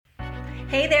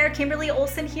Hey there, Kimberly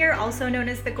Olson here, also known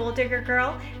as the Goal Digger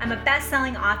Girl. I'm a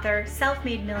best-selling author,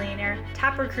 self-made millionaire,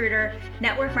 top recruiter,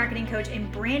 network marketing coach,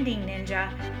 and branding ninja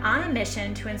on a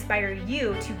mission to inspire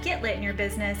you to get lit in your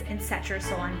business and set your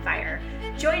soul on fire.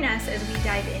 Join us as we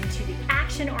dive into the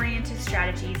action-oriented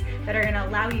strategies that are going to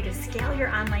allow you to scale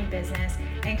your online business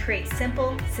and create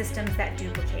simple systems that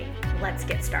duplicate. Let's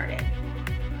get started.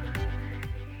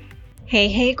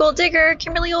 Hey, Goal Digger.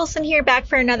 Kimberly Olson here, back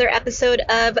for another episode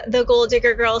of the Goal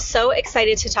Digger Girl. So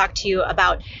excited to talk to you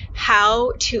about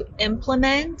how to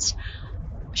implement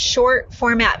short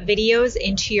format videos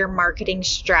into your marketing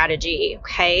strategy.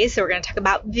 Okay, so we're going to talk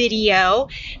about video.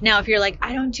 Now, if you're like,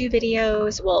 I don't do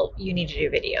videos, well, you need to do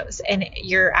videos, and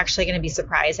you're actually going to be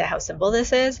surprised at how simple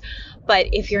this is. But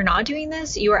if you're not doing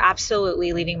this, you are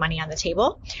absolutely leaving money on the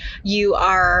table. You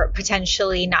are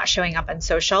potentially not showing up on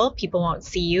social. People won't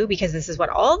see you because this is what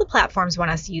all the platforms want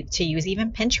us to use,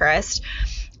 even Pinterest.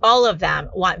 All of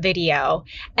them want video.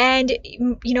 And, at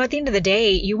the end of the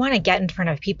day, you want to get in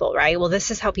front of people, right? Well, this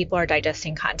is how people are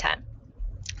digesting content.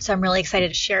 So I'm really excited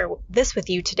to share this with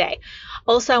you today.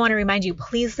 Also, I want to remind you,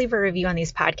 please leave a review on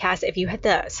these podcasts. If you hit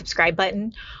the subscribe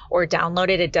button or download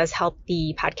it, it does help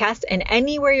the podcast. And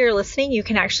anywhere you're listening, you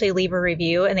can actually leave a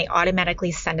review and they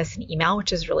automatically send us an email,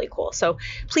 which is really cool. So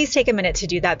please take a minute to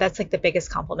do that. That's like the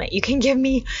biggest compliment you can give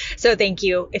me. So thank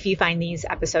you if you find these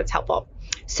episodes helpful.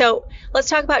 So let's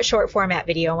talk about short format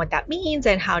video and what that means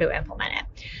and how to implement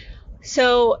it.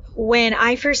 So when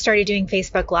I first started doing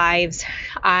Facebook Lives,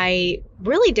 I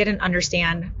really didn't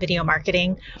understand video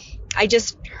marketing. I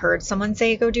just heard someone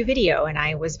say, go do video, and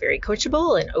I was very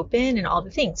coachable and open and all the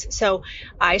things. So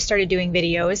I started doing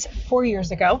videos 4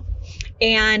 years ago.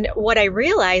 And what I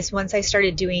realized once I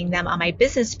started doing them on my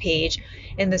business page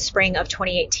in the spring of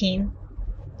 2018,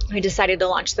 I decided to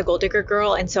launch the Goal Digger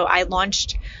Girl. And so I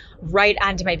launched right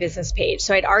onto my business page.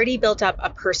 So I'd already built up a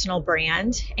personal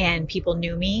brand and people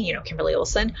knew me, Kimberly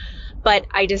Olson. But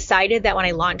I decided that when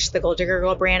I launched the Goal Digger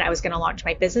Girl brand, I was going to launch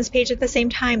my business page at the same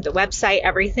time, the website,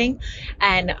 everything,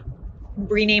 and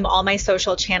rename all my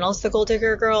social channels the Goal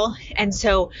Digger Girl. And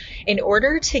so in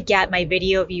order to get my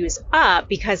video views up,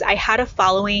 because I had a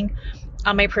following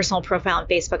on my personal profile on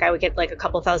Facebook, I would get like a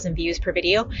couple thousand views per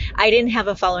video. I didn't have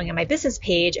a following on my business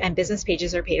page, and business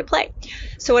pages are pay to play.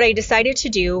 So what I decided to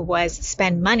do was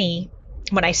spend money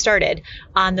when I started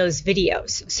on those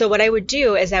videos. So what I would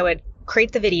do is I would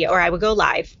create the video, or I would go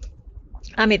live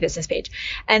on my business page.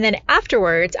 And then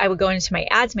afterwards, I would go into my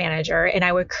ads manager and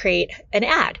I would create an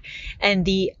ad. And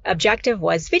the objective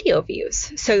was video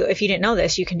views. So if you didn't know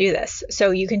this, you can do this.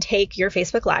 So you can take your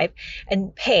Facebook Live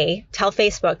and tell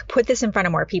Facebook, put this in front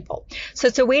of more people. So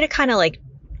it's a way to kind of like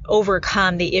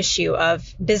overcome the issue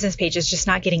of business pages just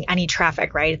not getting any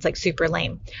traffic, right? It's like super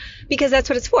lame because that's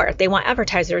what it's for. They want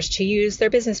advertisers to use their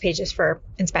business pages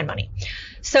and spend money.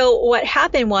 So what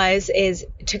happened is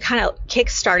to kind of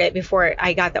kickstart it before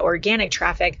I got the organic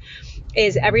traffic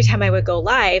is every time I would go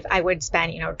live, I would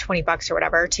spend, $20 or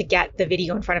whatever to get the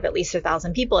video in front of at least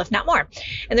 1,000 people, if not more.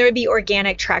 And there would be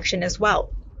organic traction as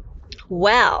well.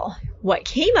 Well, what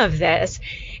came of this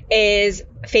is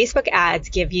Facebook ads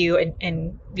give you,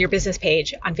 and your business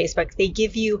page on Facebook, they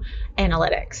give you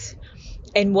analytics.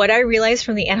 And what I realized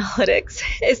from the analytics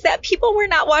is that people were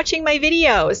not watching my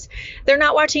videos. They're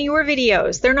not watching your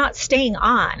videos. They're not staying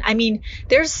on. I mean,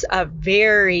 there's a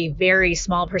very, very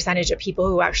small percentage of people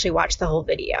who actually watch the whole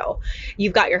video.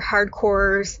 You've got your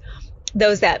hardcores,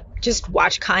 those that just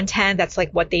watch content. That's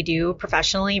like what they do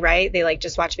professionally, right? They like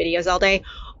just watch videos all day.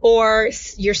 Or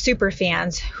your super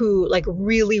fans who like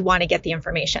really want to get the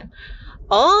information.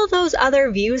 All those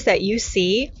other views that you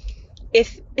see,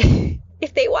 if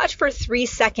they watch for 3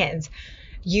 seconds,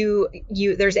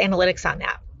 there's analytics on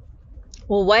that.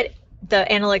 Well, what the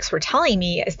analytics were telling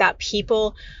me is that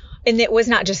people, and it was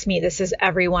not just me, this is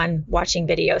everyone watching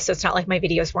videos. So it's not like my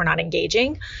videos were not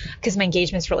engaging because my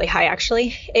engagement's really high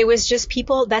actually. It was just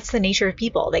people, that's the nature of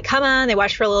people. They come on, they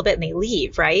watch for a little bit and they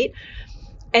leave, right?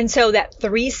 And so that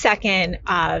 3-second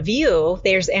view,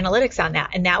 there's analytics on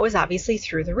that. And that was obviously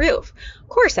through the roof. Of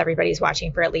course, everybody's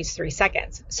watching for at least 3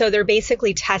 seconds. So they're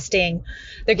basically testing,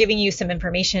 they're giving you some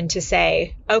information to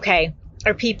say, okay,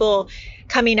 are people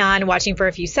coming on, watching for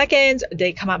a few seconds?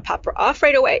 They come on, pop off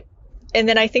right away. And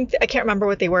then I can't remember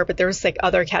what they were, but there was like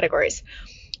other categories.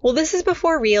 Well, this is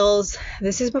before Reels.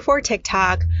 This is before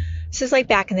TikTok. This is like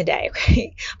back in the day,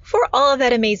 okay? Before all of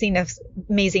that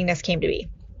amazingness came to be.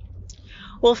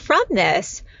 Well, from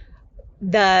this,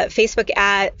 the Facebook,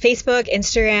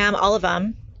 Instagram, all of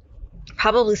them,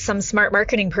 probably some smart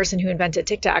marketing person who invented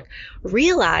TikTok,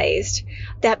 realized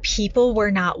that people were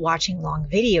not watching long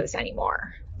videos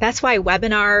anymore. That's why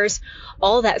webinars,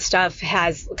 all that stuff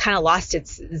has kind of lost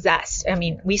its zest. I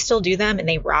mean, we still do them and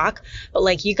they rock, but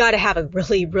like you got to have a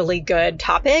really, really good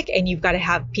topic and you've got to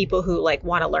have people who like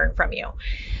want to learn from you.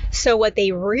 So what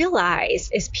they realize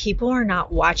is people are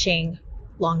not watching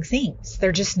long things.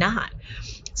 They're just not.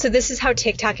 So this is how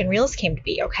TikTok and Reels came to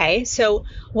be, okay? So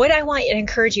what I want to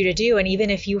encourage you to do, and even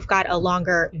if you've got a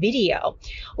longer video,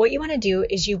 what you want to do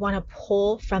is you want to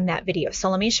pull from that video. So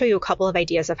let me show you a couple of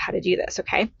ideas of how to do this,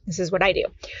 okay? This is what I do.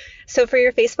 So for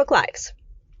your Facebook Lives,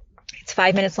 it's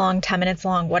 5 minutes long, 10 minutes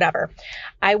long, whatever.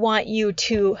 I want you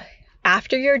to,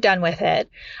 after you're done with it,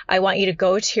 I want you to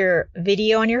go to your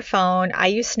video on your phone. I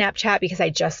use Snapchat because I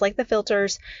just like the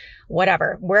filters,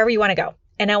 whatever, wherever you want to go.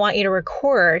 And I want you to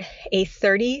record a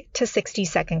 30 to 60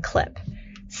 second clip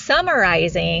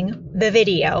summarizing the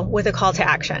video with a call to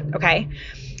action, okay?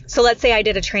 So let's say I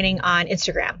did a training on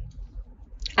Instagram.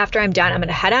 After I'm done, I'm going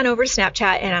to head on over to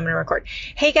Snapchat and I'm going to record.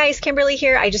 Hey guys, Kimberly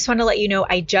here. I just want to let you know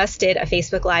I just did a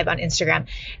Facebook Live on Instagram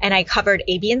and I covered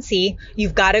A, B, and C.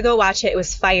 You've got to go watch it. It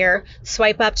was fire.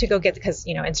 Swipe up to go get, because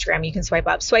Instagram, you can swipe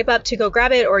up to go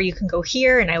grab it, or you can go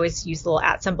here. And I always use the little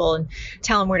 @ symbol and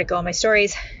tell them where to go on my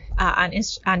stories on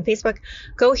Facebook.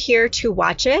 Go here to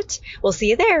watch it. We'll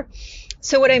see you there.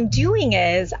 So what I'm doing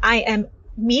is I am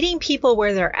meeting people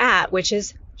where they're at, which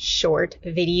is short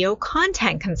video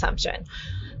content consumption.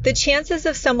 The chances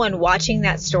of someone watching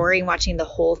that story and watching the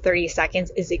whole 30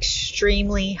 seconds is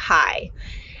extremely high.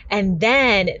 And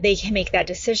then they can make that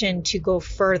decision to go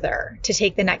further, to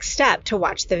take the next step, to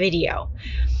watch the video.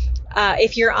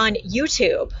 If you're on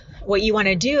YouTube, what you want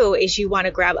to do is you want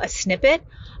to grab a snippet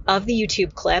of the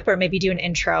YouTube clip, or maybe do an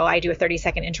intro. I do a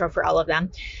 30-second intro for all of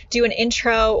them. Do an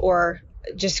intro, or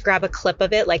just grab a clip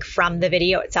of it, like from the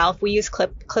video itself. We use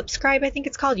Clipscribe, I think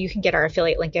it's called. You can get our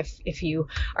affiliate link if you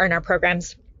are in our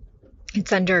programs.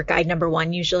 It's under guide number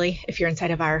 1, usually, if you're inside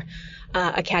of our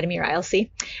Academy or ILC.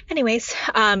 Anyways,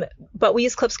 but we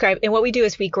use Clipscribe. And what we do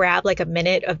is we grab like a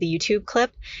minute of the YouTube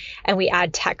clip and we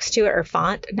add text to it, or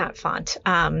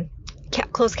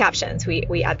closed captions.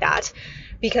 We add that,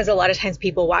 because a lot of times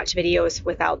people watch videos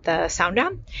without the sound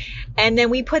on. And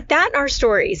then we put that in our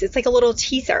stories. It's like a little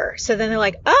teaser. So then they're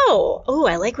like, oh,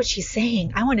 I like what she's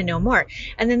saying. I want to know more.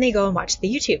 And then they go and watch the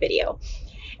YouTube video.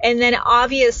 And then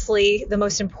obviously the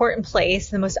most important place,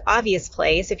 the most obvious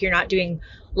place, if you're not doing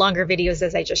longer videos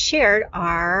as I just shared,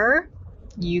 are,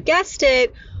 you guessed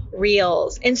it,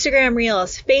 Reels, Instagram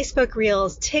Reels, Facebook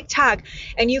Reels, TikTok.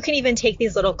 And you can even take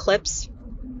these little clips,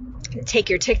 take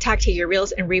your TikTok, take your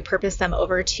Reels, and repurpose them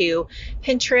over to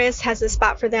Pinterest. Has a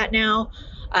spot for that now.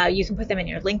 You can put them in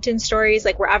your LinkedIn stories,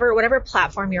 like whatever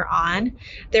platform you're on,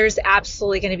 there's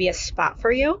absolutely going to be a spot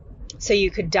for you. So you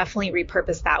could definitely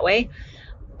repurpose that way.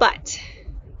 But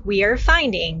we are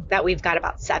finding that we've got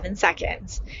about 7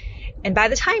 seconds. And by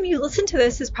the time you listen to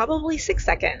this, is probably 6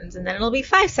 seconds, and then it'll be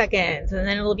 5 seconds, and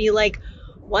then it'll be like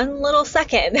 1 little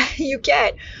second you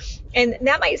get. And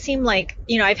that might seem like,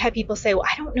 I've had people say, well,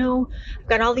 I don't know, I've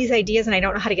got all these ideas and I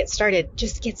don't know how to get started.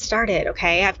 Just get started,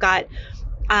 okay? I've got,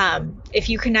 if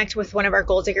you connect with one of our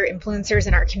Goal Digger influencers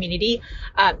in our community,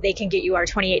 they can get you our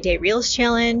 28-day Reels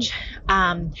challenge.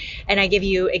 And I give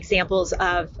you examples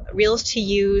of Reels to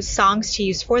use, songs to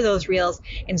use for those Reels,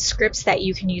 and scripts that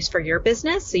you can use for your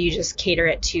business. So you just cater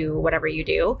it to whatever you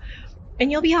do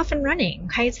and you'll be off and running,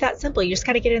 okay? It's that simple. You just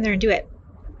got to get in there and do it.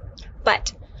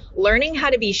 But learning how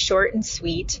to be short and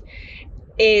sweet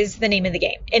is the name of the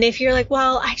game. And if you're like,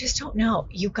 well, I just don't know,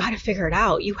 you got to figure it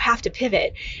out. You have to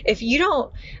pivot. If you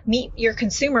don't meet your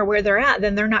consumer where they're at,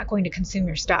 then they're not going to consume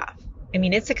your stuff. I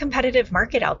mean, it's a competitive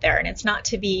market out there, and it's not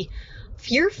to be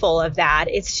fearful of that.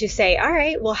 It's to say, all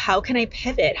right, well, how can I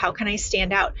pivot? How can I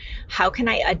stand out? How can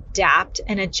I adapt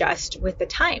and adjust with the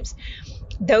times?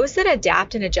 Those that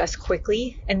adapt and adjust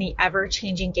quickly in the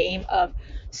ever-changing game of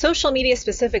social media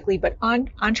specifically, but on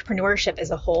entrepreneurship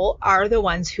as a whole, are the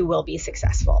ones who will be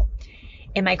successful.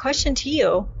 And my question to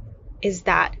you is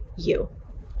that you?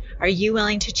 Are you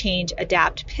willing to change,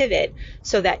 adapt, pivot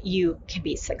so that you can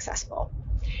be successful?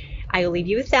 I will leave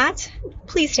you with that.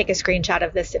 Please take a screenshot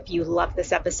of this if you love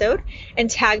this episode and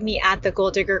tag me at the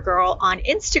Goal Digger Girl on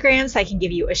Instagram so I can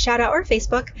give you a shout out, or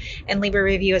Facebook, and leave a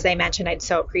review. As I mentioned, I'd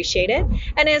so appreciate it.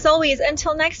 And as always,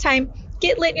 until next time,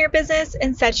 get lit in your business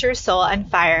and set your soul on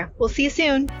fire. We'll see you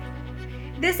soon.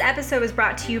 This episode was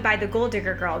brought to you by the Goal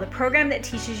Digger Girl, the program that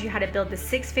teaches you how to build the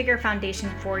 6-figure foundation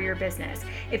for your business.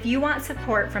 If you want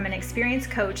support from an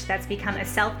experienced coach that's become a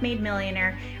self-made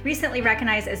millionaire, recently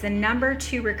recognized as the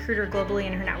 #2 recruiter globally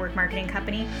in her network marketing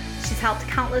company, she's helped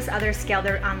countless others scale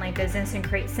their online business and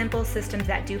create simple systems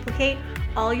that duplicate,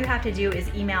 All you have to do is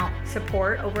email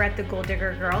support over at The Goal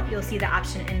Digger Girl. You'll see the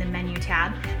option in the menu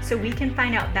tab, so we can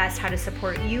find out best how to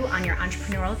support you on your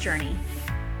entrepreneurial journey.